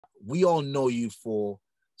we all know you for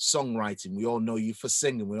songwriting. We all know you for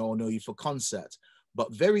singing. We all know you for concerts.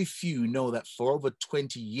 But very few know that for over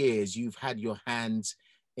 20 years, you've had your hands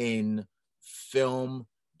in film,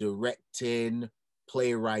 directing,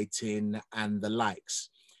 playwriting, and the likes.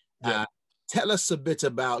 Yeah. Tell us a bit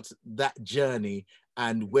about that journey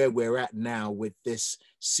and where we're at now with this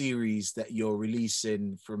series that you're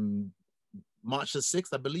releasing from March the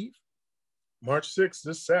 6th, I believe. March 6th,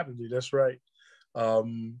 this Saturday, that's right.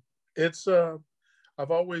 It's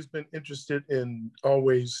I've always been interested in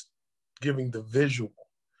always giving the visual.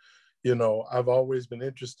 You know, I've always been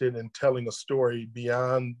interested in telling a story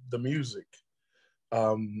beyond the music.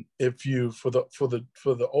 If you for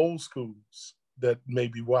the old schools that may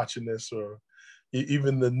be watching this, or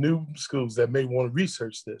even the new schools that may want to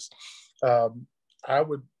research this, I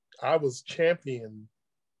was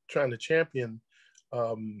trying to champion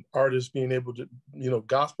artists being able to,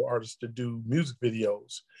 gospel artists to do music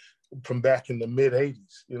videos from back in the mid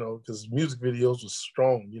 80s, because music videos was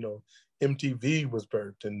strong, MTV was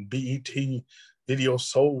birthed and BET Video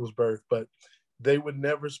Soul was birthed, but they would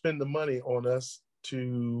never spend the money on us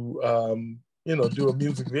to, do a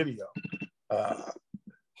music video.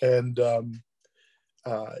 And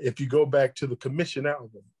if you go back to the Commission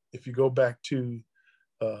album, if you go back to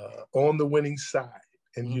On the Winning Side,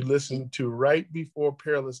 and you listen to right before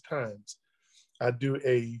Perilous Times, I do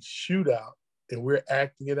a shootout and we're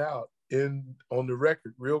acting it out on the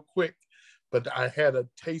record real quick. But I had a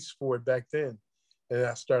taste for it back then and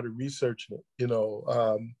I started researching it.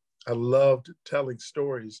 I loved telling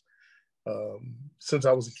stories since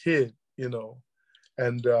I was a kid,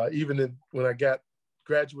 and even when I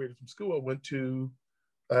graduated from school, I went to,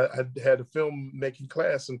 I had a filmmaking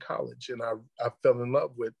class in college, and I fell in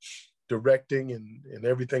love with directing and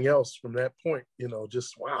everything else from that point.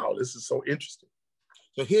 Just wow, this is so interesting.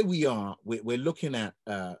 So here we are. We're looking at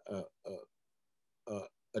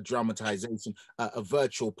a dramatization, a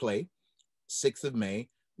virtual play, 6th of May,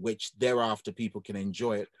 which thereafter people can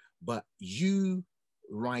enjoy it. But you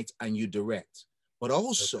write and you direct, but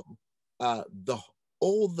also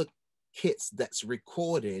all the kits that's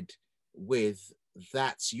recorded with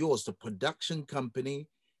that's yours. The production company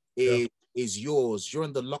is yours.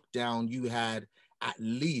 During the lockdown, you had at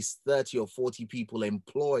least 30 or 40 people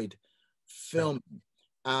employed filming.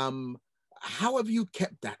 How have you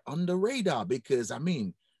kept that on the radar? Because I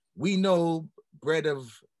mean, we know Bread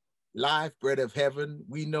of Life, Bread of Heaven.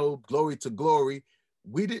 We know Glory to Glory.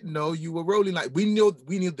 We didn't know you were rolling like we knew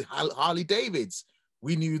the Harley Davids.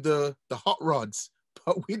 We knew the hot rods,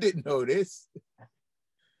 but we didn't know this.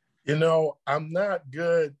 I'm not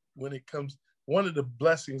good when it comes. One of the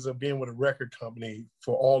blessings of being with a record company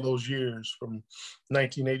for all those years from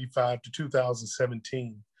 1985 to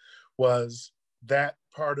 2017 was that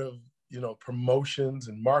part of, promotions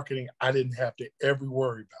and marketing, I didn't have to ever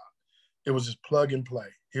worry about. It was just plug and play.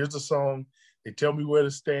 Here's the song. They tell me where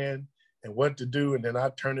to stand and what to do, and then I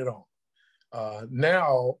turn it on.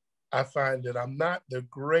 Now I find that I'm not the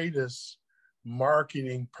greatest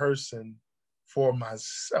marketing person for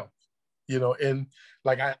myself, and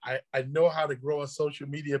like I know how to grow a social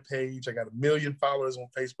media page. I got 1 million followers on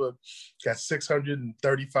Facebook, got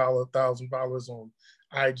 630,000 followers on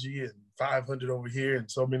IG, and 500 over here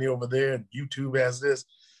and so many over there, and YouTube has this,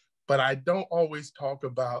 but I don't always talk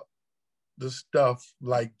about the stuff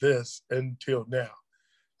like this until now.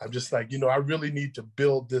 I'm just like, I really need to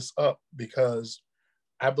build this up, because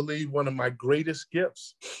I believe one of my greatest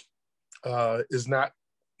gifts is not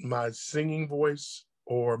my singing voice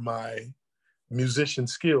or my musician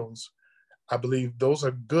skills. I believe those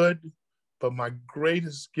are good, but my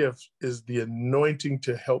greatest gift is the anointing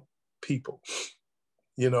to help people.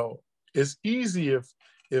 It's easy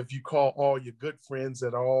if you call all your good friends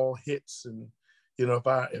at all hits, and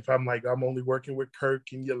if I'm like, I'm only working with Kirk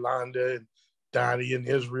and Yolanda and Donnie and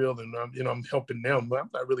Israel, and I'm helping them, but I'm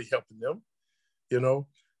not really helping them,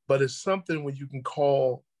 but it's something when you can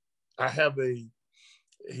call. I have a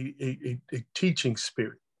teaching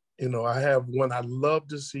spirit. I have one. I love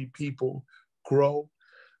to see people grow.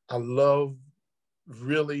 I love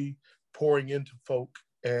really pouring into folk,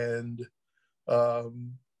 and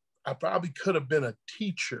I probably could have been a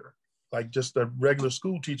teacher, like just a regular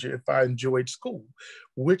school teacher, if I enjoyed school,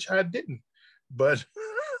 which I didn't. But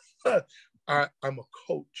I'm a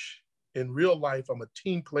coach. In real life, I'm a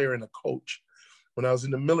team player and a coach. When I was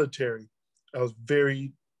in the military, I was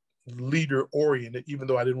very leader oriented, even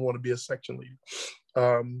though I didn't want to be a section leader,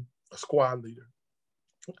 a squad leader.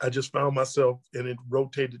 I just found myself, and it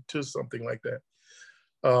rotated to something like that.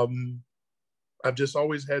 I've just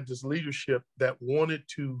always had this leadership that wanted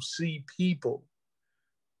to see people,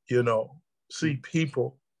 see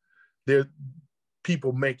people there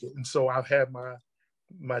people make it. And so I've had my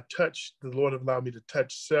touch, the Lord have allowed me to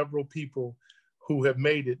touch several people who have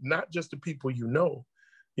made it, not just the people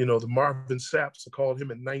the Marvin Saps, I called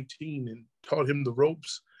him at 19 and taught him the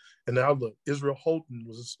ropes. And now look, Israel Houghton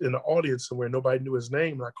was in the audience somewhere, nobody knew his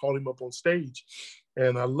name, and I called him up on stage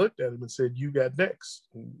and I looked at him and said, "You got next."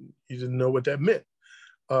 And he didn't know what that meant.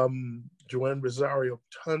 Joanne Rosario,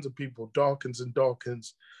 tons of people, Dawkins and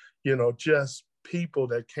Dawkins, just people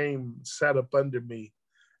that came, sat up under me,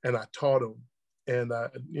 and I taught them, and I,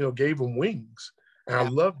 gave them wings. And I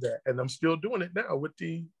love that, and I'm still doing it now with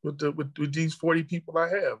these 40 people I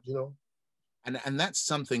have, And that's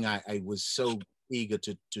something I was so eager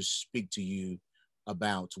to speak to you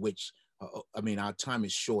about, which I mean, our time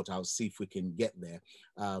is short. I'll see if we can get there,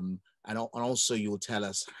 and also you'll tell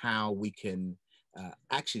us how we can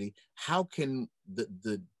actually, how can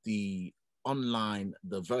the online,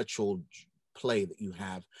 the virtual play that you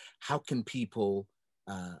have, how can people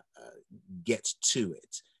get to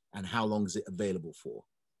it, and how long is it available for?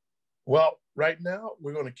 Well, right now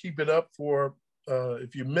we're going to keep it up for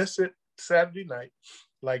if you miss it Saturday night,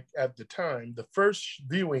 like at the time, the first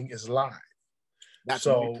viewing is live. That's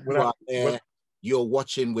so when you're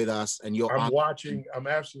watching with us, and I'm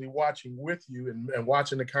actually watching with you and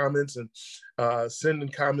watching the comments and sending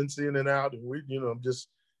comments in and out, and I'm just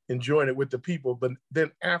enjoying it with the people. But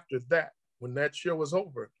then after that, when that show is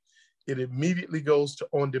over, it immediately goes to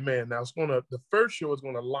on demand. Now the first show is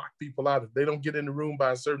gonna lock people out. If they don't get in the room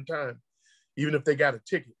by a certain time, even if they got a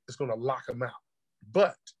ticket, it's gonna lock them out.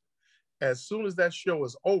 But as soon as that show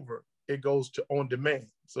is over, it goes to on demand.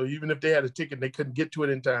 So even if they had a ticket and they couldn't get to it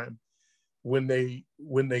in time, when they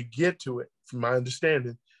get to it, from my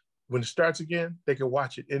understanding, when it starts again, they can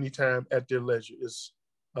watch it anytime at their leisure. It's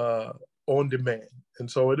on demand. And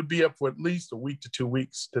so it'll be up for at least a week to 2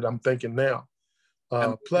 weeks that I'm thinking now.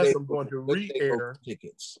 Plus, I'm going to re-air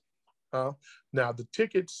tickets. Now the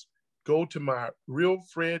tickets go to my Real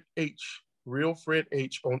Fred H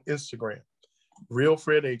on Instagram. Real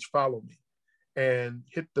Fred H, follow me, and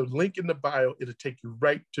hit the link in the bio. It'll take you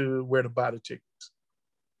right to where to buy the tickets.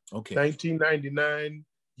 Okay. $19.99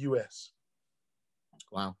 US.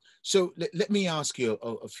 Wow. So let me ask you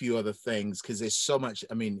a few other things, because there's so much.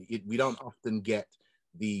 I mean, we don't often get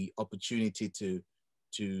the opportunity to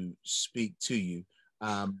speak to you.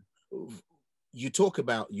 You talk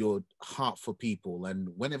about your heart for people, and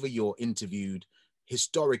whenever you're interviewed,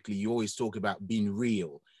 historically, you always talk about being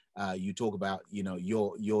real. You talk about,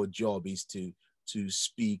 your job is to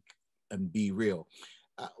speak and be real.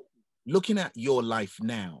 Looking at your life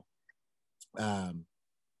now, I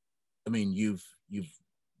mean, you've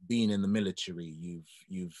been in the military,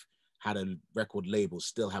 you've had a record label,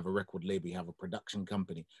 still have a record label, you have a production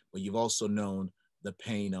company, but you've also known the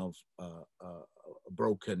pain of a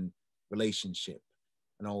broken relationship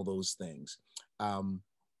and all those things.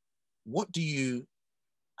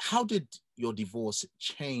 How did your divorce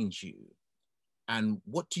change you? And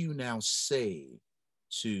what do you now say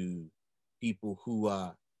to people who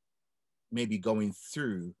are maybe going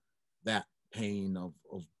through that pain of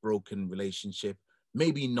broken relationship,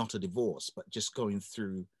 maybe not a divorce, but just going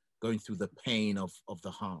through the pain of the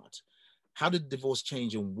heart? How did divorce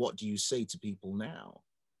change, and what do you say to people now?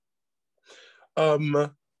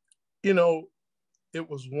 It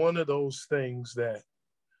was one of those things that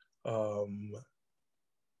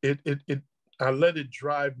I let it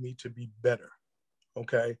drive me to be better.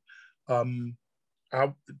 Okay. In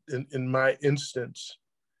my instance,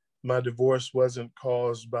 my divorce wasn't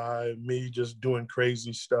caused by me just doing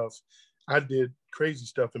crazy stuff. I did crazy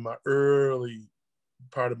stuff in my early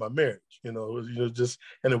part of my marriage. It was just,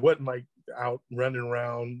 and it wasn't like out running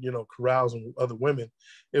around, carousing with other women.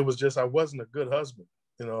 It was just, I wasn't a good husband.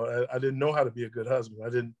 I didn't know how to be a good husband. I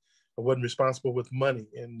wasn't responsible with money,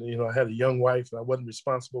 and I had a young wife, and I wasn't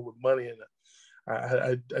responsible with money, and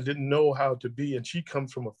I didn't know how to be. And she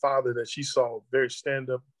comes from a father that she saw a very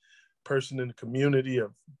stand-up person in the community, a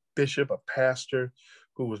bishop, a pastor,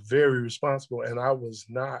 who was very responsible, and I was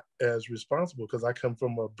not as responsible because I come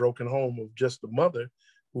from a broken home of just a mother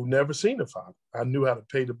who never seen a father. I knew how to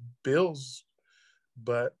pay the bills,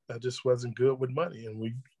 but I just wasn't good with money, and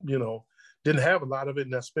we, didn't have a lot of it,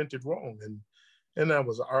 and I spent it wrong. And I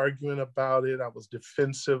was arguing about it. I was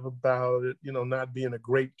defensive about it, not being a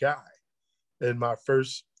great guy in my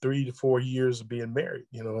first 3 to 4 years of being married,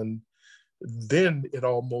 and then it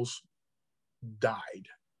almost died.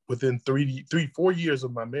 Within 4 years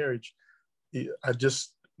of my marriage,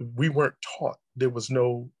 we weren't taught. There was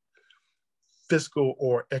no fiscal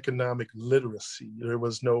or economic literacy. I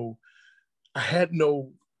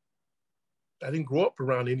didn't grow up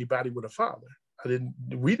around anybody with a father.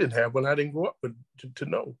 We didn't have one. I didn't grow up with to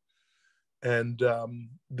know. And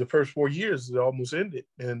the first 4 years, it almost ended.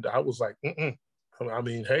 And I was like, mm-mm. I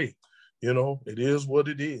mean, hey, it is what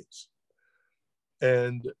it is.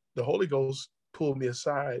 And the Holy Ghost pulled me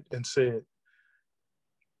aside and said,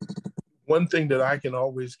 one thing that I can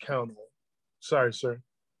always count on. Sorry, sir.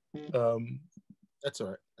 That's all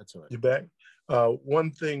right. That's all right. You back?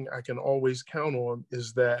 One thing I can always count on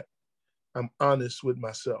is that I'm honest with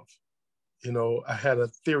myself. I had a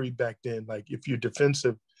theory back then, like if you're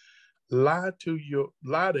defensive, lie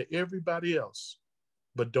to everybody else,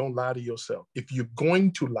 but don't lie to yourself. If you're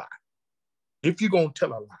going to lie, if you're going to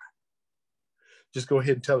tell a lie, just go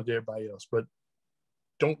ahead and tell it to everybody else, but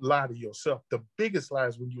don't lie to yourself. The biggest lie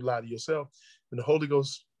is when you lie to yourself. And the Holy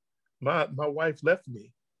Ghost, my wife left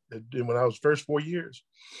me when I was first 4 years.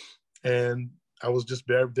 And I was just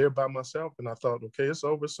there by myself. And I thought, okay, it's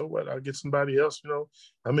over. So what? I'll get somebody else.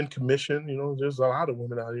 I'm in commission. There's a lot of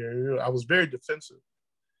women out here. I was very defensive.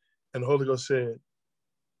 And the Holy Ghost said,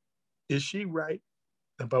 is she right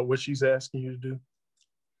about what she's asking you to do?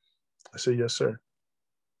 I said, yes, sir.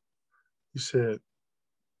 He said,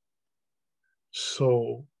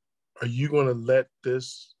 so are you going to let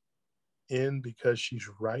this in because she's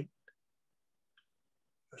right?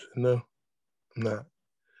 I said, no, I'm not.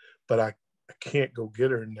 But I can't go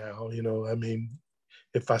get her now. I mean,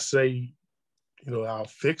 if I say, I'll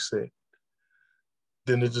fix it,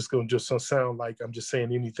 then it's just going to just sound like I'm just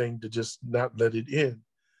saying anything to just not let it in.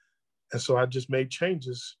 And so I just made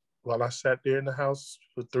changes while I sat there in the house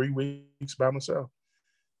for 3 weeks by myself.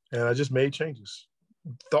 And I just made changes,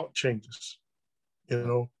 thought changes,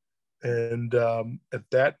 And at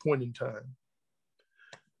that point in time,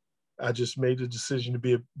 I just made a decision to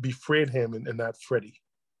be Fred Hammond and not Freddie.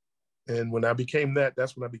 And when I became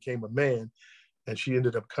that's when I became a man. And she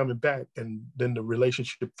ended up coming back. And then the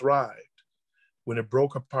relationship thrived. When it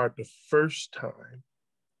broke apart the first time,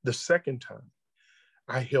 the second time,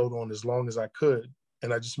 I held on as long as I could.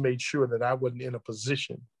 And I just made sure that I wasn't in a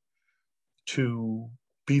position to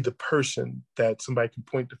be the person that somebody can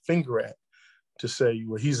point the finger at to say,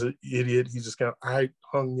 well, he's an idiot. He's just I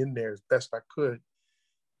hung in there as best I could.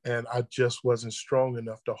 And I just wasn't strong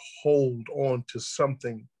enough to hold on to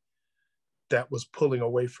something that was pulling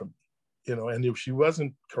away from me. And if she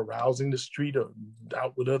wasn't carousing the street or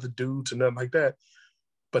out with other dudes and nothing like that,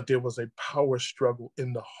 but there was a power struggle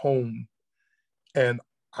in the home. And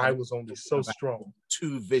I was only so strong.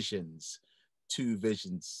 Two visions.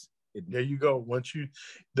 There you go.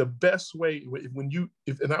 The best way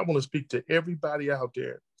and I want to speak to everybody out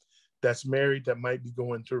there that's married that might be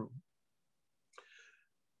going through.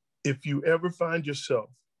 If you ever find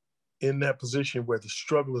yourself in that position where the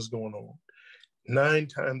struggle is going on, 9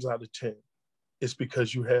 times out of 10, it's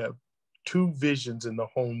because you have 2 visions in the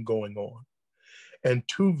home going on. And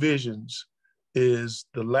 2 visions is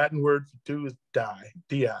the Latin word for 2 is die,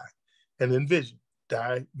 D-I, and then vision,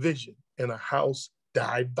 die, vision. And a house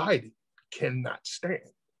divided cannot stand.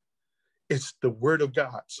 It's the word of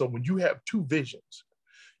God. So when you have 2 visions,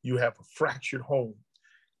 you have a fractured home.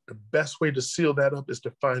 The best way to seal that up is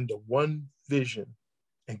to find the one vision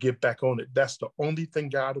and get back on it. That's the only thing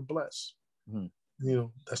God will bless. Mm-hmm.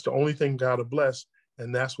 That's the only thing God will bless.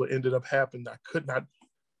 And that's what ended up happening.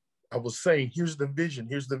 I was saying, here's the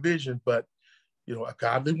vision. But, a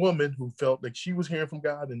godly woman who felt like she was hearing from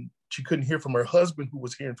God and she couldn't hear from her husband who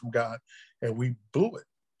was hearing from God. And we blew it.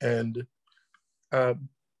 And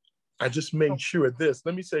I just made sure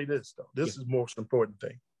let me say this, though. This is the most important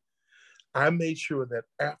thing. I made sure that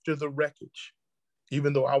after the wreckage,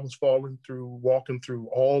 even though I was walking through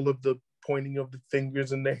all of the pointing of the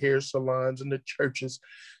fingers and the hair salons and the churches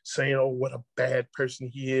saying, oh, what a bad person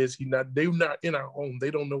he is. They're not in our home. They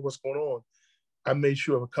don't know what's going on. I made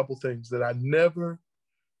sure of a couple things, that I never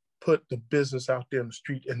put the business out there in the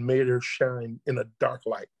street and made her shine in a dark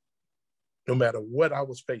light, no matter what I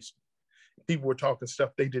was facing. People were talking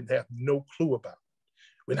stuff they didn't have no clue about.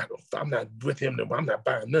 I'm not with him. I'm not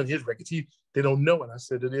buying none of his records. They don't know it. I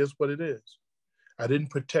said, it is what it is. I didn't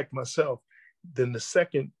protect myself. Then the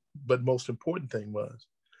second, but most important thing was,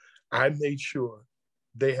 I made sure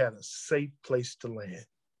they had a safe place to land.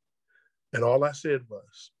 And all I said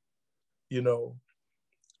was, I'm going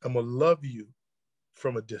to love you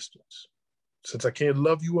from a distance. Since I can't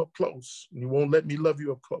love you up close, and you won't let me love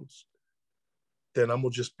you up close, then I'm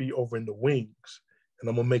going to just be over in the wings. And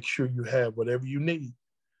I'm going to make sure you have whatever you need.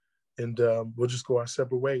 And we'll just go our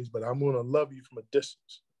separate ways. But I'm going to love you from a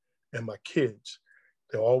distance. And my kids,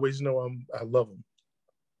 they'll always know I love them.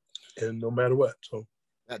 And no matter what. So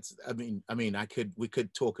That's, we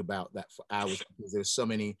could talk about that for hours because there's so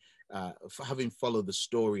many, for having followed the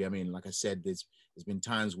story. I mean, like I said, there's been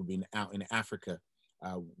times we've been out in Africa,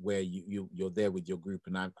 where you're there with your group,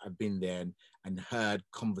 and I've been there and heard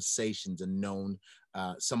conversations and known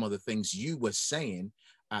some of the things you were saying,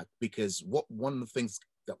 because one of the things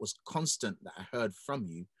that was constant that I heard from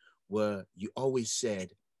you were you always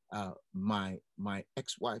said, my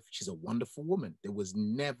ex-wife, she's a wonderful woman. There was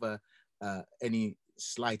never any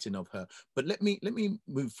slighting of her. But let me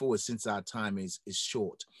move forward since our time is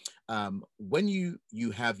short. When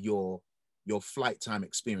you have your flight time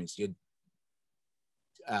experience, your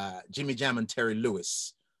Jimmy Jam and Terry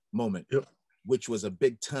Lewis moment, Yep. which was a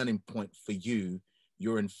big turning point for you.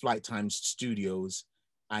 You're in Flight Time Studios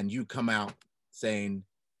and you come out saying,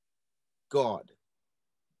 God,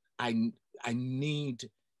 I need,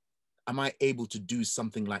 am I able to do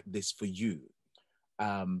something like this for you?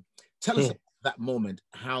 Tell us about that moment,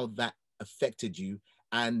 how that affected you,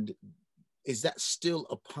 and is that still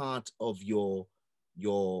a part of your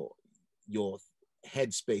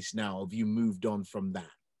headspace now? Have you moved on from that?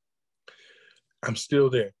 I'm still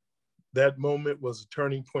there. That moment was a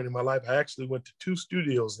turning point in my life. I actually went to 2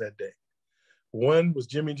 studios that day. One was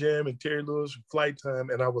Jimmy Jam and Terry Lewis from Flight Time,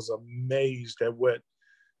 and I was amazed at what,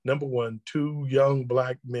 number one, 2 young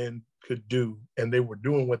Black men could do, and they were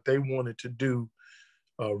doing what they wanted to do,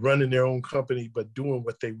 running their own company, but doing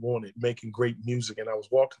what they wanted, making great music. And I was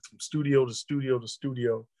walking from studio to studio to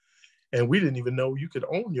studio, and we didn't even know you could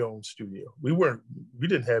own your own studio. We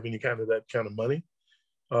didn't have any kind of that kind of money.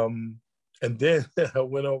 And then I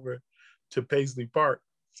went over to Paisley Park,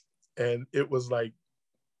 and it was like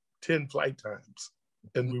 10 flight times.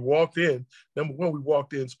 And we walked in. Number one, we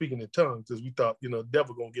walked in speaking in tongues because we thought, the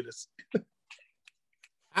devil gonna get us.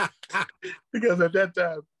 Because at that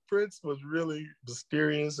time, Prince was really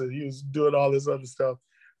mysterious and he was doing all this other stuff,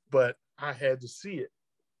 but I had to see it.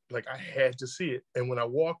 Like, I had to see it. And when I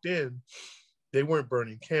walked in, they weren't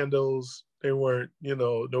burning candles. They weren't,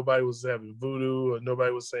 nobody was having voodoo or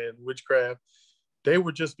nobody was saying witchcraft. They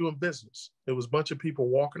were just doing business. It was a bunch of people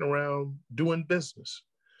walking around doing business.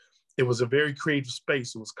 It was a very creative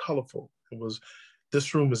space. It was colorful. It was,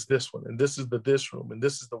 this room is this one, and this is this room, and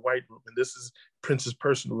this is the white room, and this is Prince's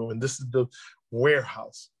personal room, and this is the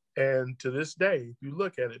warehouse. And to this day, if you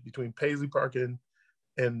look at it, between Paisley Park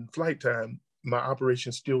and Flight Time, my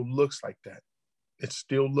operation still looks like that. It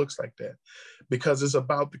still looks like that because it's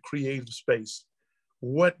about the creative space.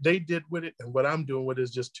 What they did with it and what I'm doing with it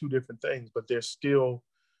is just 2 different things, but they're still,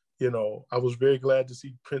 I was very glad to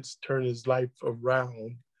see Prince turn his life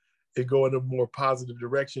around and go in a more positive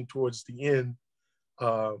direction towards the end.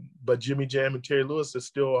 But Jimmy Jam and Terry Lewis is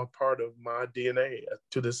still a part of my DNA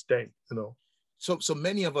to this day, So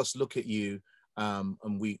many of us look at you,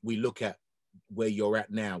 and we look at where you're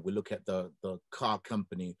at now. We look at the car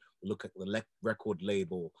company, we look at the record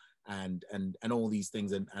label, and all these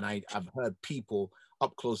things. And I've heard people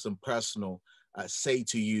up close and personal say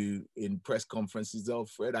to you in press conferences, "Oh,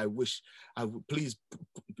 Fred, I wish I would please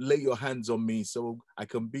lay your hands on me so I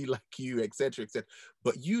can be like you," etc., etc.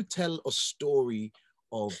 But you tell a story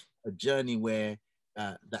of a journey where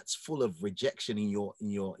that's full of rejection in your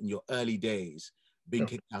early days, being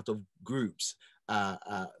kicked out of groups,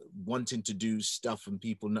 wanting to do stuff and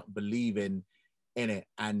people not believing in it,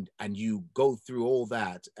 and you go through all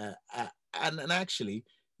that, and actually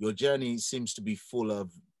your journey seems to be full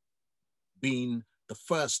of being the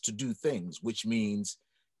first to do things, which means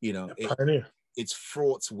it's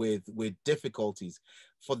fraught with difficulties.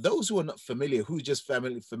 For those who are not familiar, who just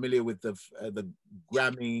familiar with the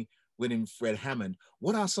Grammy winning Fred Hammond,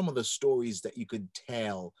 what are some of the stories that you could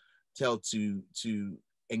tell to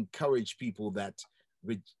encourage people that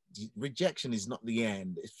rejection is not the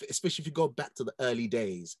end, especially if you go back to the early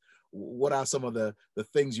days? What are some of the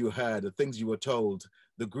things you heard, the things you were told,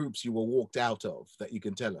 the groups you were walked out of that you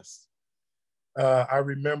can tell us? I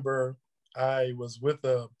remember I was with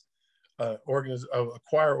a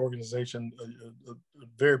choir organization, a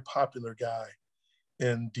very popular guy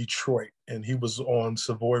in Detroit, and he was on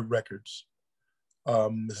Savoy Records.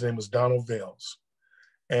 His name was Donald Vales.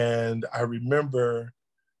 And I remember,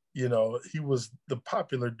 he was the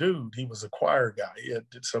popular dude. He was a choir guy. He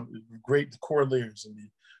did some great choir-leaders and the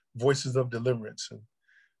Voices of Deliverance.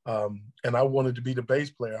 And I wanted to be the bass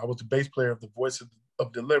player. I was the bass player of the Voices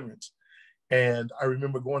of Deliverance. And I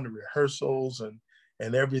remember going to rehearsals and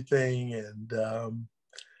everything, and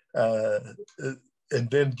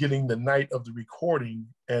then getting the night of the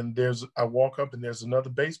recording. And I walk up and there's another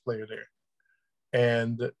bass player there,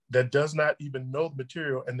 and that does not even know the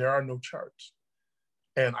material, and there are no charts.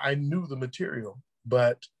 And I knew the material,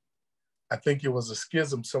 but I think it was a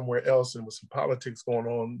schism somewhere else, and with some politics going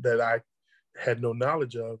on that I had no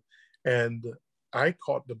knowledge of. And I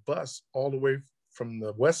caught the bus all the way from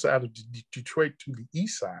the west side of Detroit to the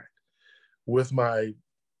east side with my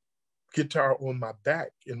guitar on my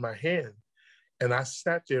back in my hand. And I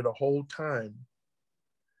sat there the whole time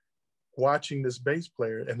watching this bass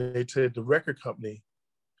player. And they said the record company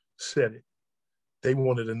said it. They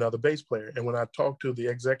wanted another bass player. And when I talked to the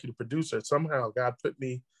executive producer, somehow God put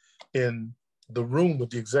me in the room with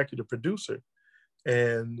the executive producer.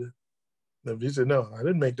 And he said, no, I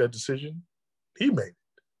didn't make that decision. He made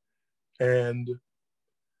it. And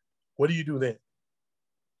what do you do then?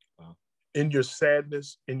 Wow. In your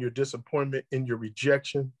sadness, in your disappointment, in your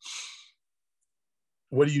rejection,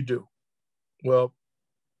 what do you do? Well,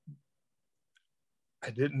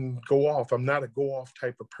 I didn't go off. I'm not a go off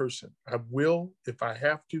type of person. I will, if I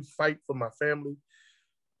have to, fight for my family.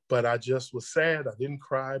 But I just was sad. I didn't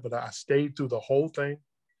cry, but I stayed through the whole thing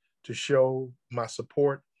to show my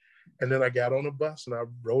support. And then I got on a bus and I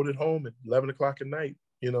rode it home at 11 o'clock at night.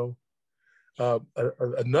 You know,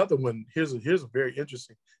 another one, here's a very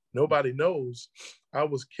interesting, nobody knows, I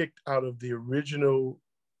was kicked out of the original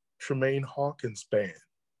Tremaine Hawkins band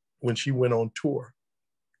when she went on tour.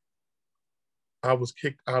 I was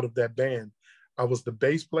kicked out of that band. I was the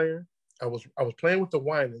bass player. I was playing with the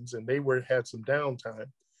Winans, and they had some downtime.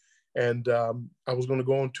 And I was going to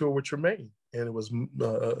go on tour with Tremaine, and it was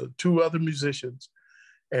two other musicians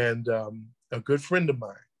and a good friend of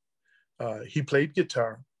mine. He played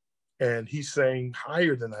guitar, and he sang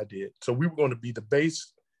higher than I did. So we were going to be the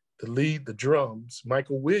bass, the lead, the drums.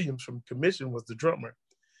 Michael Williams from Commission was the drummer.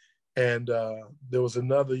 And there was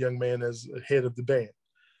another young man as head of the band.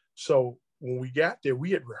 So when we got there,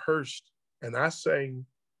 we had rehearsed, and I sang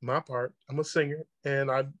my part. I'm a singer, and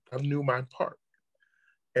I knew my part.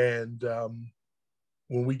 And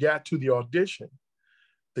when we got to the audition,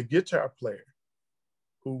 the guitar player,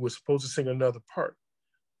 who was supposed to sing another part,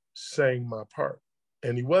 sang my part.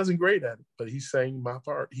 And he wasn't great at it, but he sang my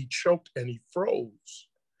part. He choked and he froze,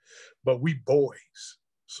 but we boys.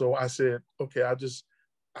 So I said, okay, I'll just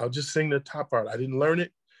sing the top part. I didn't learn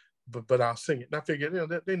it, but I'll sing it. And I figured, you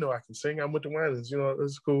know, they know I can sing. I'm with the Winans, you know,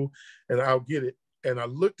 it's cool, and I'll get it. And I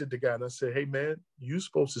looked at the guy and I said, hey man, you're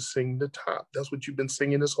supposed to sing the top. That's what you've been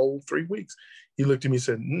singing this whole 3 weeks. He looked at me and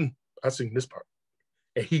said, I sing this part.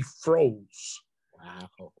 And he froze.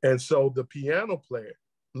 Wow. And so the piano player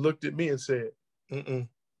looked at me and said, mm-mm.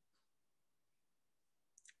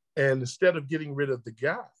 And instead of getting rid of the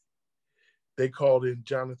guy, they called in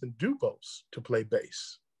Jonathan Dubose to play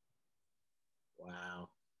bass. Wow.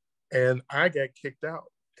 And I got kicked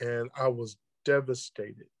out, and I was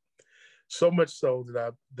devastated. So much so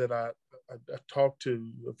that I talked to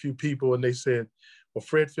a few people, and they said, well,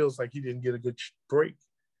 Fred feels like he didn't get a good break.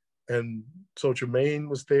 And so Tremaine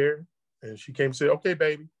was there, and she came and said, okay,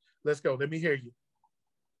 baby, let's go. Let me hear you.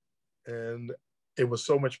 And it was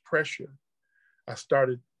so much pressure. I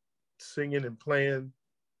started singing and playing,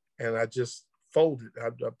 and I just folded. I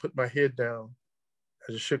put my head down.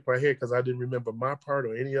 I just shook my head because I didn't remember my part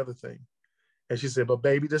or any other thing. And she said, but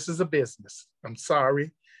baby, this is a business. I'm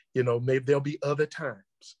sorry. You know, maybe there'll be other times.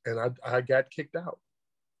 And I got kicked out.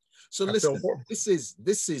 So listen,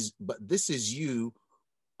 this is you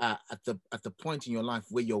at the point in your life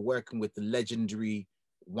where you're working with the legendary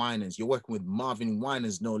Winans. You're working with Marvin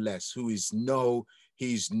Winans, no less, he's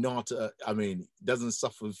not, doesn't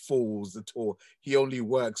suffer fools at all. He only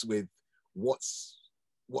works with what's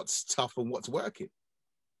tough and what's working.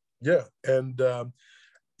 Yeah, and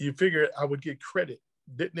you figure I would get credit.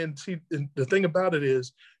 And see, the thing about it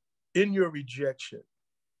is, in your rejection,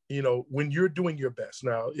 you know, when you're doing your best.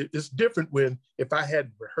 Now, it's different if I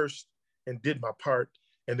hadn't rehearsed and did my part,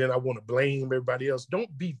 and then I want to blame everybody else.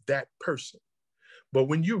 Don't be that person. But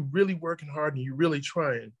when you're really working hard and you're really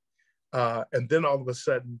trying, and then all of a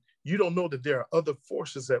sudden, you don't know that there are other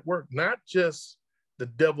forces at work, not just the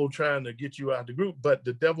devil trying to get you out of the group, but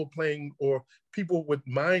the devil playing, or people with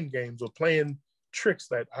mind games or playing tricks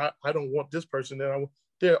that I don't want this person. There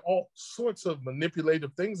are all sorts of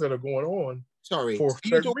manipulative things that are going on. Sorry, for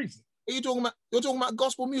certain reasons. You're talking about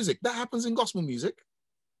gospel music. That happens in gospel music.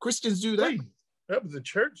 Christians do that. Please. That happens in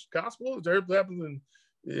church, gospel, it happens in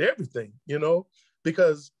everything, you know,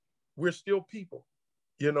 because we're still people,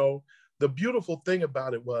 you know. The beautiful thing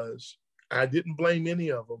about it was I didn't blame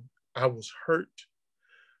any of them. I was hurt.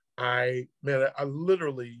 I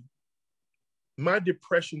literally, my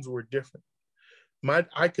depressions were different.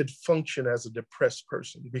 I could function as a depressed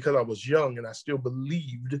person because I was young and I still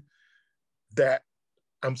believed that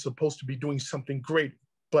I'm supposed to be doing something great,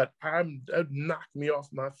 but that knocked me off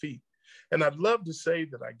my feet. And I'd love to say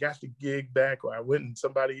that I got the gig back, or I went and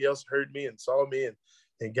somebody else heard me and saw me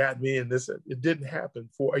and got me, and this, it didn't happen.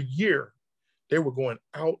 For a year, they were going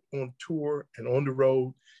out on tour and on the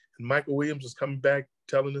road, and Michael Williams was coming back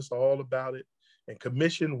telling us all about it. And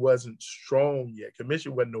commission wasn't strong yet.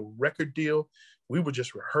 Commission wasn't no record deal. We were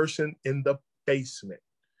just rehearsing in the basement.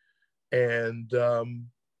 And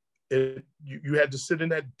you had to sit in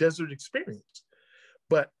that desert experience.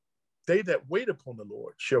 But they that wait upon the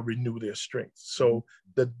Lord shall renew their strength. So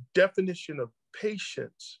the definition of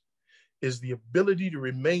patience is the ability to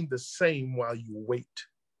remain the same while you wait.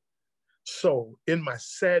 So in my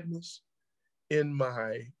sadness, in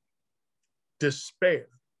my despair,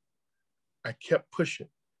 I kept pushing.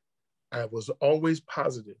 I was always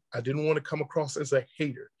positive. I didn't want to come across as a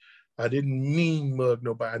hater. I didn't mean mug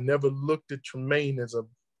nobody. I never looked at Tremaine as a,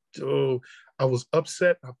 oh, I was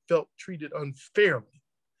upset. I felt treated unfairly,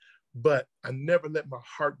 but I never let my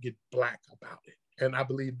heart get black about it. And I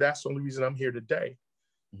believe that's the only reason I'm here today,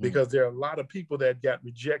 because there are a lot of people that got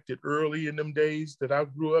rejected early in them days that I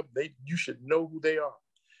grew up. You should know who they are.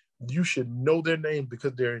 You should know their name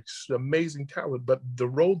because they're amazing talent. But the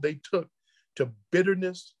road they took to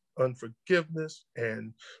bitterness, unforgiveness,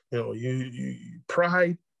 and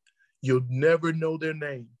pride, you'll never know their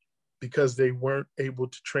name because they weren't able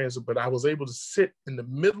to transit. But I was able to sit in the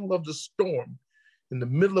middle of the storm, in the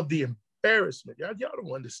middle of the embarrassment. Y'all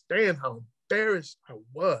don't understand how embarrassed I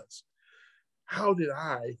was. How did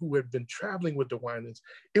I, who had been traveling with the Winans,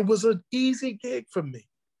 it was an easy gig for me.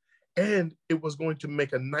 And it was going to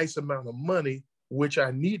make a nice amount of money, which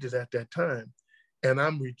I needed at that time. And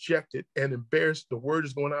I'm rejected and embarrassed. The word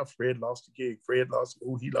is going out, Fred lost the gig. Fred lost,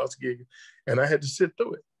 he lost the gig. And I had to sit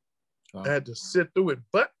through it. Wow. I had to sit through it,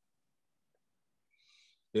 but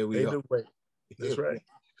there we go. That's right.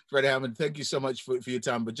 Fred Hammond, thank you so much for your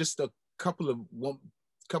time. But just a couple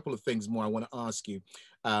of things more I want to ask you.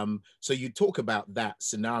 So you talk about that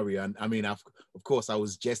scenario, and I mean, of course, I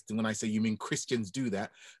was jesting when I say you mean Christians do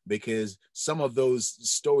that, because some of those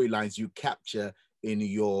storylines you capture in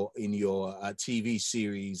your TV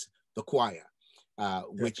series, The Choir,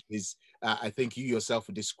 which is, I think you yourself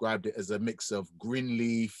have described it as a mix of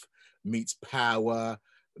Greenleaf meets Power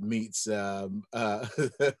meets the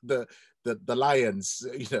Lions,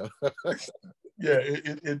 you know. Yeah,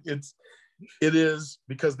 it is,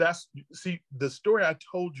 because the story I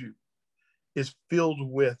told you is filled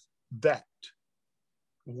with that.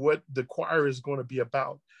 What The Choir is going to be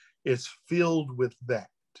about is filled with that.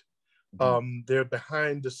 They're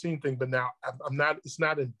behind the scene thing, but now it's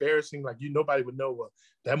not embarrassing. Like, nobody would know, well,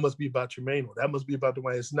 that must be about Tremaine, or that must be about the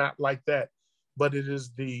way. It's not like that, but it is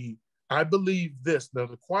I believe this. Now,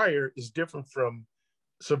 The Choir is different from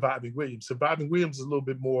Surviving Williams. Surviving Williams is a little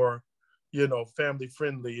bit more, family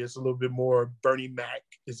friendly. It's a little bit more Bernie Mac.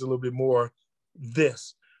 It's a little bit more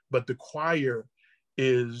this, but The Choir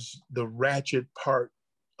is the ratchet part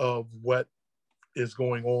of what is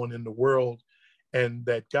going on in the world, and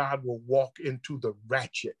that God will walk into the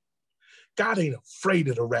ratchet. God ain't afraid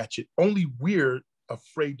of the ratchet. Only we're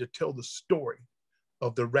afraid to tell the story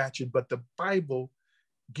of the ratchet, but the Bible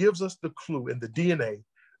gives us the clue in the DNA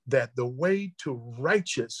that the way to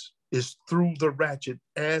righteous is through the ratchet,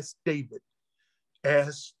 as David,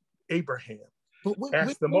 as Abraham,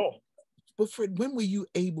 as them all. But Fred, when were you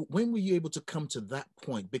able to come to that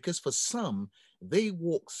point? Because for some, they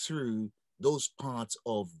walk through those parts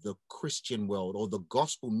of the Christian world or the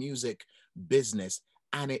gospel music business,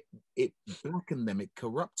 and it blackened them, it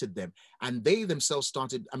corrupted them, and they themselves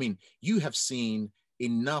started. I mean, you have seen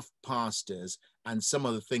enough pastors and some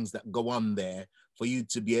of the things that go on there for you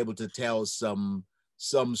to be able to tell some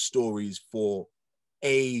stories for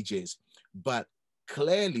ages. But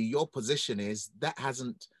clearly your position is that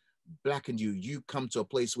hasn't blackened you. You come to a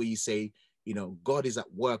place where you say, God is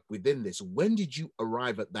at work within this. When did you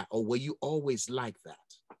arrive at that, or were you always like that?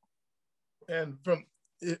 And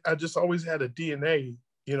I just always had a DNA.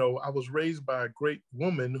 I was raised by a great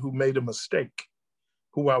woman who made a mistake,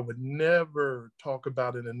 who I would never talk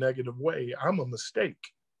about in a negative way. I'm a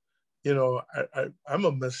mistake. I'm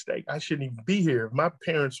a mistake. I shouldn't even be here. My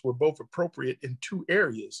parents were both appropriate in two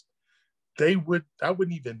areas. I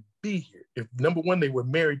wouldn't even be here if, number one, they were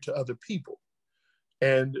married to other people.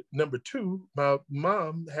 And number two, my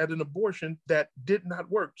mom had an abortion that did not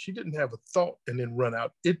work. She didn't have a thought and then run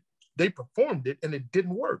out. They performed it and it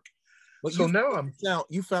didn't work. But so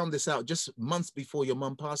you found this out just months before your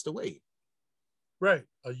mom passed away. Right,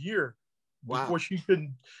 a year before she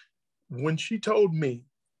couldn't. When she told me,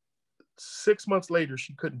 6 months later,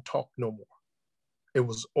 she couldn't talk no more. It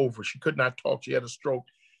was over. She could not talk. She had a stroke.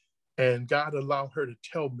 And God allowed her to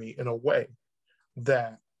tell me in a way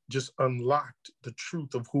that just unlocked the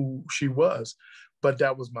truth of who she was. But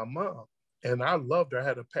that was my mom. And I loved her. I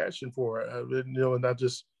had a passion for her, you know, and I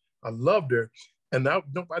loved her. And now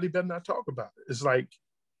nobody better not talk about it. It's like,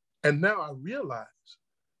 and now I realize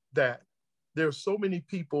that there are so many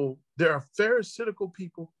people, there are pharisaical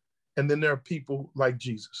people, and then there are people like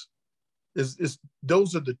Jesus.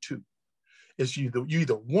 Those are the two. It's you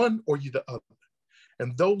either one or you the other.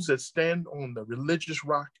 And those that stand on the religious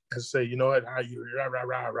rock and say, you know what, rah, rah, rah,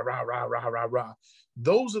 rah, rah, rah, rah, rah, rah,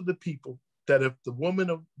 those are the people that if the woman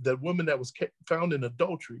that was found in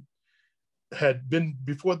adultery had been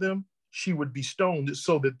before them, she would be stoned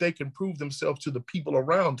so that they can prove themselves to the people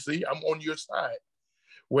around. See, I'm on your side.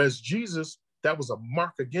 Whereas Jesus, that was a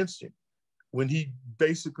mark against him when he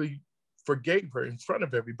basically forgave her in front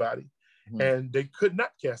of everybody, and they could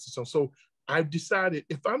not cast it on. So I decided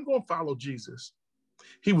if I'm going to follow Jesus,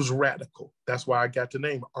 he was radical. That's why I got the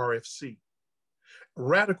name RFC.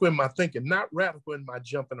 Radical in my thinking, not radical in my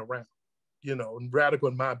jumping around, you know, and radical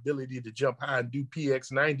in my ability to jump high and do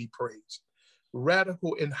PX90 praise.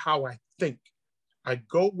 Radical in how I think. I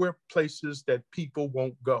go where places that people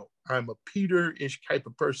won't go. I'm a Peter-ish type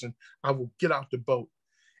of person. I will get out the boat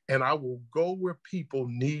and I will go where people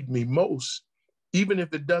need me most, even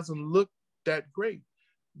if it doesn't look that great.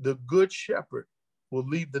 The good shepherd will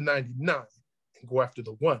leave the 99 and go after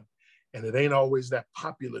the one. And it ain't always that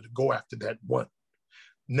popular to go after that one.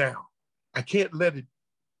 Now, I can't let it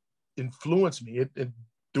influence me. It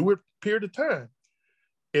through a period of time,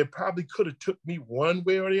 it probably could have took me one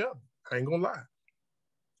way or the other. I ain't gonna lie.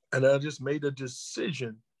 And I just made a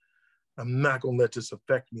decision. I'm not gonna let this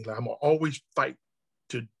affect me. Like, I'm gonna always fight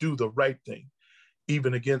to do the right thing,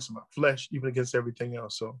 even against my flesh, even against everything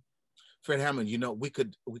else. So, Fred Hammond, you know, we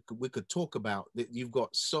could talk about that. You've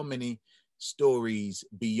got so many stories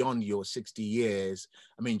beyond your 60 years.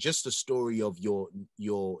 I mean, just the story of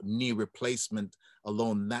your knee replacement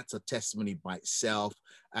alone, that's a testimony by itself.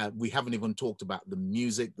 We haven't even talked about the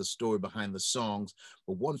music, the story behind the songs.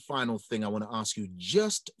 But one final thing I want to ask you,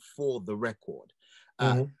 just for the record,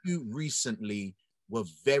 you recently were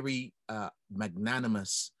very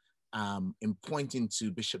magnanimous in pointing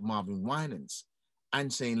to Bishop Marvin Winans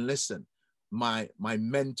and saying, listen, my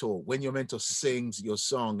mentor, when your mentor sings your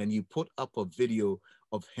song and you put up a video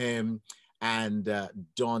of him and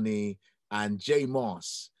Donnie and Jay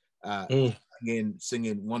Moss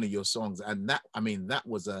singing one of your songs, and that, I mean, that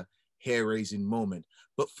was a hair-raising moment.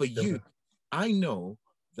 But for you, I know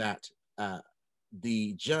that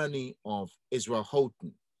the journey of Israel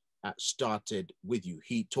Houghton started with you.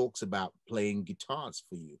 He talks about playing guitars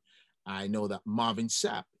for you. I know that Marvin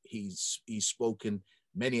Sapp, he's spoken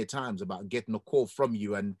many a times about getting a call from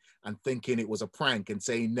you and thinking it was a prank and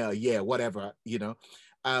saying, no, yeah, whatever, you know.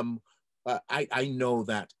 I know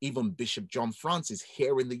that even Bishop John Francis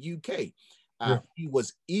here in the UK, he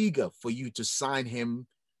was eager for you to sign him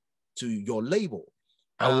to your label.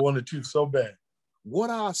 I wanted to so bad. What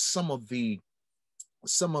are some of the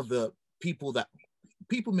people that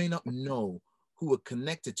people may not know who are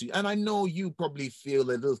connected to you? And I know you probably feel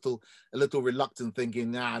a little reluctant,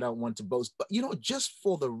 thinking, nah, I don't want to boast. But, you know, just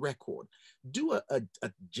for the record, do a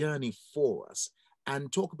journey for us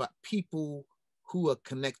and talk about people who are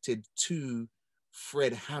connected to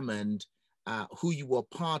Fred Hammond, who you were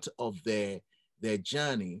part of their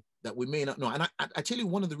journey that we may not know. And I tell you,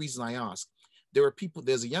 one of the reasons I ask,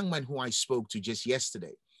 there's a young man who I spoke to just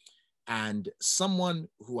yesterday, and someone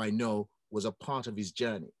who I know was a part of his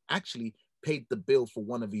journey, actually paid the bill for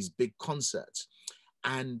one of his big concerts.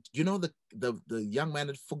 And you know, the young man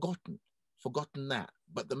had forgotten that,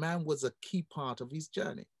 but the man was a key part of his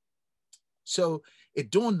journey. So it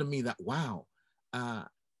dawned on me that, wow,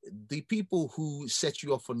 the people who set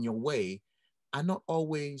you off on your way are not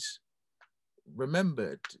always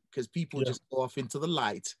remembered, because people just go off into the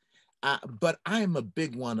light. But I am a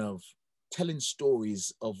big one of telling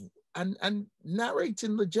stories of and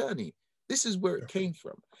narrating the journey. This is where it came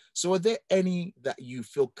from. So are there any that you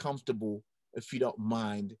feel comfortable, if you don't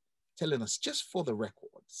mind, telling us, just for the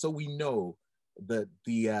record, so we know the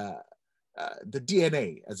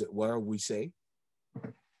DNA, as it were, we say?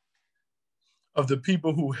 Of the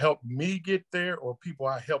people who helped me get there, or people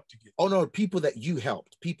I helped to get there? Oh, no, people that you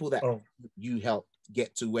helped, you helped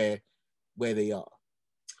get to where they are.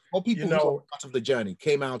 Or people who are part of the journey,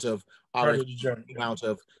 came out of came out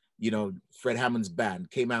of, you know, Fred Hammond's band,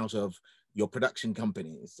 came out of your production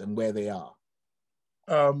companies, and where they are.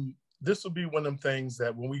 This will be one of them things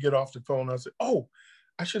that when we get off the phone, I say, oh,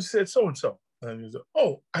 I should have said so-and-so. And he's like,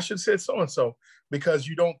 oh, I should have said so-and-so, because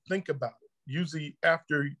you don't think about it. Usually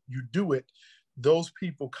after you do it, those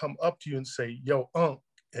people come up to you and say, yo,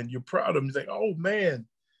 and you're proud of them. You say, oh man,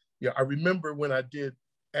 Yeah, I remember when I did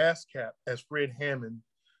ASCAP as Fred Hammond,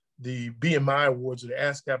 the BMI Awards or the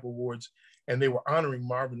ASCAP Awards, and they were honoring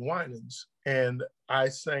Marvin Winans. And I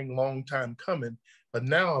sang Long Time Coming, but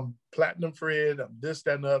now I'm Platinum Fred, I'm this,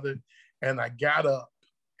 that, and the other. And I got up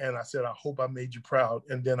and I said, I hope I made you proud.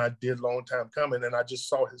 And then I did Long Time Coming, and I just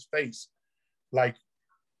saw his face. Like,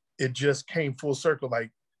 it just came full circle.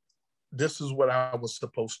 Like, this is what I was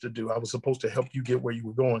supposed to do. I was supposed to help you get where you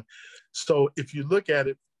were going. So if you look at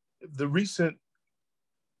it, the recent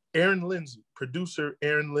Aaron Lindsay, producer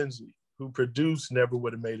Aaron Lindsay, who produced Never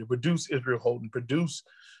Would Have Made It, produced Israel Houghton, produced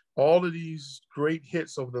all of these great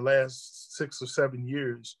hits over the last 6 or 7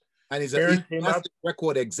 years. And he's Aaron a came out,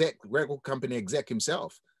 record company exec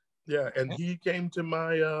himself. yeah, and he came to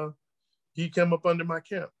my, he came up under my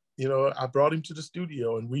camp. You know, I brought him to the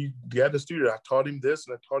studio and we got the studio. I taught him this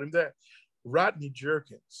and I taught him that. Rodney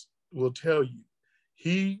Jerkins will tell you,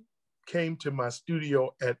 he came to my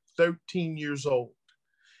studio at 13 years old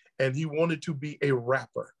and he wanted to be a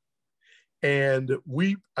rapper. And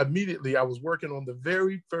I was working on the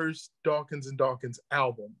very first Dawkins and Dawkins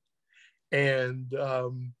album. And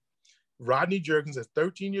Rodney Jerkins at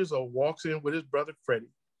 13 years old walks in with his brother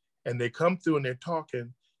Freddie, and they come through and they're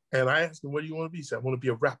talking. And I asked him, what do you want to be? He said, I want to be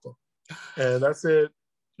a rapper. And I said,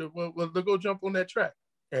 well, let's go jump on that track.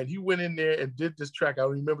 And he went in there and did this track. I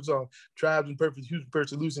don't remember the song, Tribes and Purpose, Houston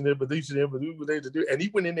Person, Losing Their Beliefs in them, but who they to do. And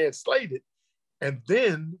he went in there and slayed it. And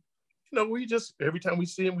then, you know, we just, every time we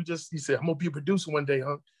see him, he said, I'm going to be a producer one day,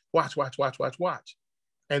 huh? Watch.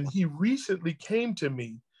 And he recently came to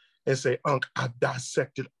me and said, Unc, I've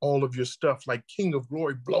dissected all of your stuff. Like King of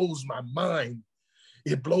Glory blows my mind.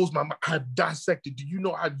 It blows my mind. I've dissected. Do you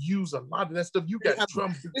know I'd use a lot of that stuff? You got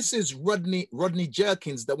drums. This is Rodney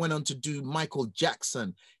Jerkins that went on to do Michael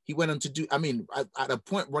Jackson. He went on to do, I mean, at a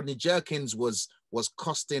point, Rodney Jerkins was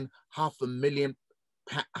costing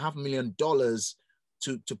 $500,000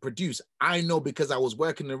 to produce. I know because I was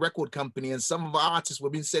working in a record company and some of our artists were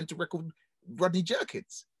being sent to record Rodney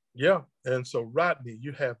Jerkins. Yeah. And so Rodney,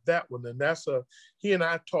 you have that one. And he and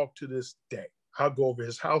I talk to this day. I'll go over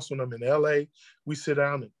his house when I'm in LA. We sit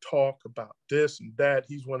down and talk about this and that.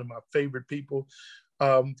 He's one of my favorite people.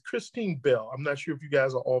 Christine Bell. I'm not sure if you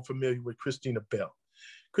guys are all familiar with Christina Bell.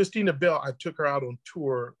 Christina Bell, I took her out on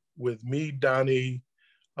tour with me, Donnie,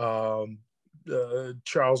 Charles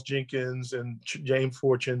Jenkins, and James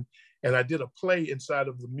Fortune. And I did a play inside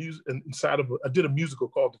of the music, I did a musical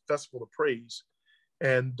called The Festival of Praise.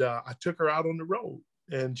 And I took her out on the road.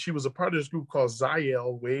 And she was a part of this group called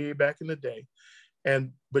Ziel way back in the day.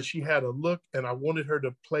 But she had a look, and I wanted her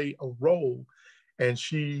to play a role. And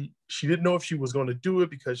she didn't know if she was going to do it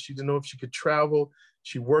because she didn't know if she could travel.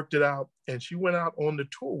 She worked it out, and she went out on the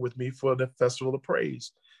tour with me for the Festival of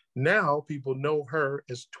Praise. Now people know her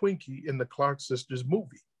as Twinkie in the Clark Sisters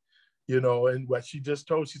movie, you know, and what she just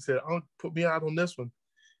told, she said, "Oh, put me out on this one."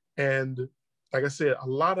 And like I said, a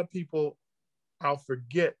lot of people, I'll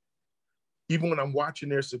forget, even when I'm watching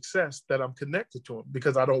their success, that I'm connected to them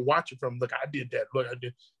because I don't watch it from, look, I did that. Look, I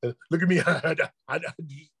did. Look at me. I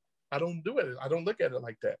don't do it. I don't look at it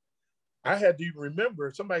like that. I had to even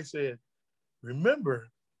remember, somebody said, remember,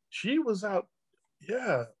 she was out.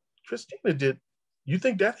 Yeah, Christina did. You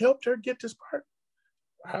think that helped her get this part?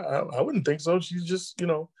 I wouldn't think so. She's just, you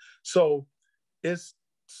know. So it's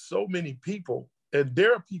so many people. And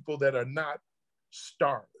there are people that are not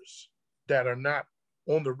stars, that are not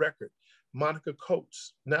on the record. Monica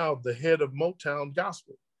Coates, now the head of Motown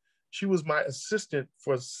Gospel. She was my assistant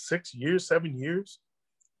for 6 years, 7 years,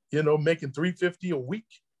 you know, making $350 a week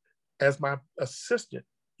as my assistant,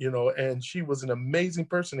 you know, and she was an amazing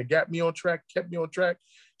person that got me on track, kept me on track.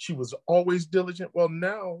 She was always diligent. Well,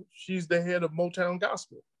 now she's the head of Motown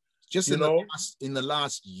Gospel. Just in the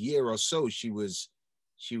last year or so, she was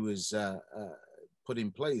put in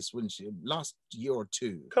place, wasn't she? Last year or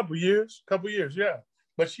two. Couple years, yeah.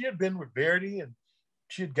 But she had been with Verity and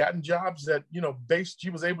she had gotten jobs that, you know, she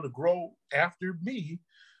was able to grow after me,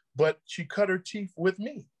 but she cut her teeth with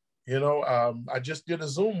me. You know, I just did a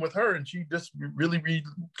Zoom with her and she just really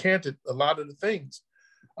recanted a lot of the things.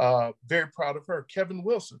 Very proud of her. Kevin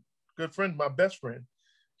Wilson, good friend, my best friend.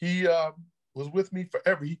 He was with me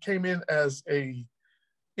forever. He came in as a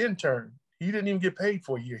intern. He didn't even get paid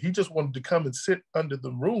for a year. He just wanted to come and sit under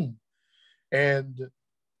the room. And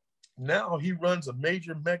now he runs a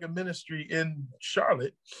major mega ministry in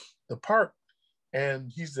Charlotte, the Park, and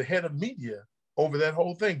he's the head of media over that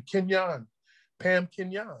whole thing. Pam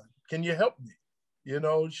Kenyon, can you help me? You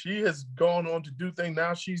know, she has gone on to do things.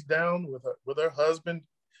 Now she's down with her husband,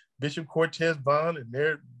 Bishop Cortez Vaughn, and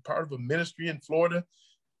they're part of a ministry in Florida.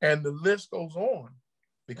 And the list goes on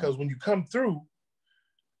because when you come through,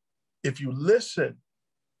 if you listen,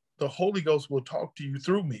 the Holy Ghost will talk to you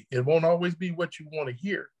through me. It won't always be what you want to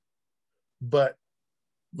hear. But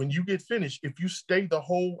when you get finished, if you stay the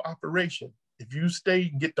whole operation, if you stay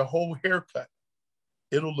and get the whole haircut,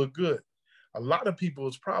 it'll look good. A lot of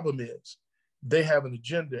people's problem is they have an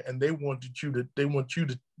agenda and they want you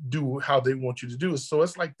to do how they want you to do it. So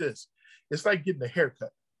it's like this. It's like getting a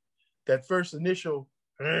haircut. That first initial,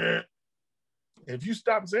 if you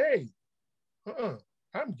stop and say, hey,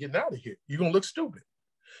 I'm getting out of here, you're going to look stupid.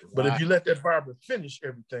 Right. But if you let that barber finish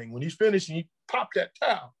everything, when he's finished and you pop that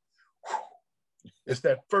towel, it's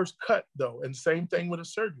that first cut though. And same thing with a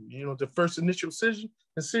surgery. You know, the first initial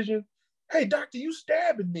incision, hey, doctor, you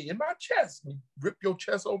stabbing me in my chest. And you rip your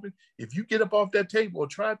chest open. If you get up off that table or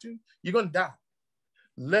try to, you're going to die.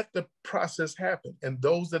 Let the process happen. And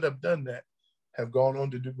those that have done that have gone on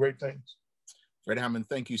to do great things. Fred Hammond,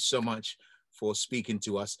 thank you so much for speaking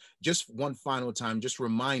to us. Just one final time, just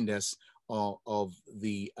remind us of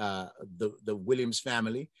the Williams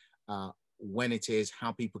family, when it is,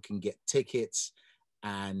 how people can get tickets,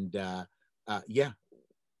 and yeah.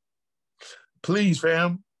 Please,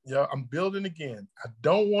 fam. Yeah, I'm building again. I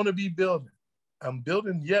don't want to be building. I'm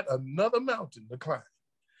building yet another mountain to climb.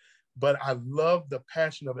 But I love the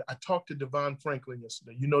passion of it. I talked to Devon Franklin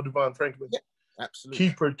yesterday. You know Devon Franklin? Yeah,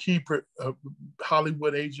 absolutely. Keeper,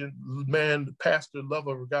 Hollywood agent, man, pastor,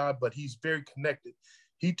 lover of God, but he's very connected.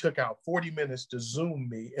 He took out 40 minutes to Zoom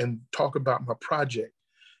me and talk about my project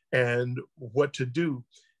and what to do.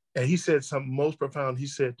 And he said something most profound. He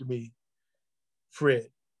said to me, Fred,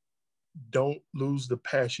 don't lose the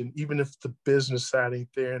passion. Even if the business side ain't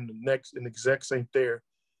there and the execs ain't there,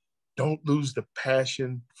 don't lose the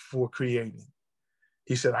passion for creating.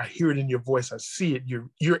 He said, I hear it in your voice. I see it.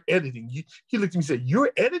 You're editing. He looked at me and said,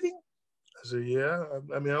 you're editing? I said, yeah.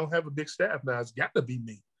 I mean, I don't have a big staff now. It's got to be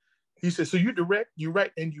me. He said, so you direct, you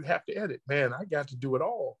write, and you have to edit. Man, I got to do it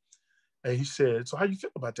all. And he said, so how you feel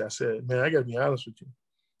about that? I said, man, I got to be honest with you.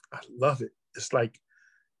 I love it. It's like,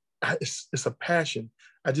 it's a passion.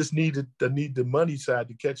 I just need the money side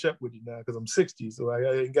to catch up with you now because I'm 60, so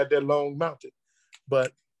I ain't got that long mountain.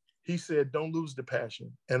 But he said, don't lose the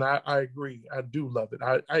passion. And I agree. I do love it.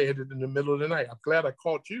 I edited in the middle of the night. I'm glad I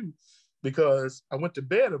caught you because I went to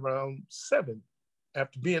bed around 7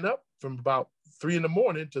 after being up from about 3 in the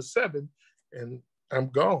morning to 7, and I'm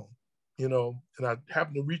gone, you know, and I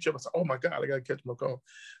happened to reach up and say, oh my God, I got to catch my call.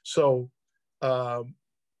 So,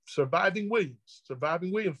 Surviving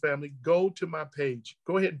Williams family, go to my page.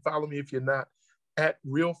 Go ahead and follow me if you're not, at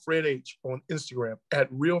Real Fred H on Instagram, at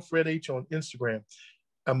Real Fred H on Instagram.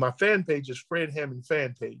 My fan page is Fred Hammond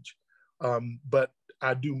fan page. But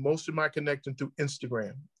I do most of my connecting through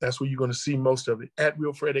Instagram. That's where you're going to see most of it, at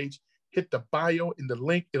Real Fred H. Hit the bio in the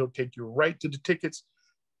link. It'll take you right to the tickets.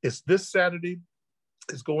 It's this Saturday.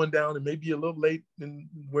 It's going down. It may be a little late in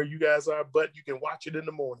where you guys are, but you can watch it in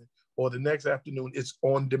the morning or the next afternoon. It's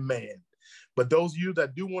on demand. But those of you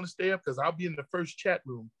that do want to stay up, because I'll be in the first chat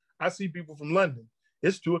room. I see people from London.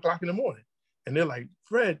 It's 2 o'clock in the morning. And they're like,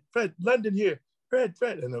 Fred, London here. Fred.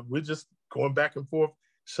 And we're just going back and forth.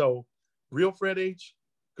 So Real Fred H,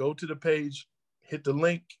 go to the page, hit the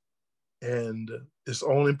link, and it's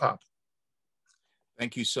on and popping.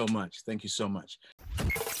 Thank you so much. Thank you so much.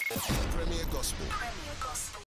 Premier Gospel.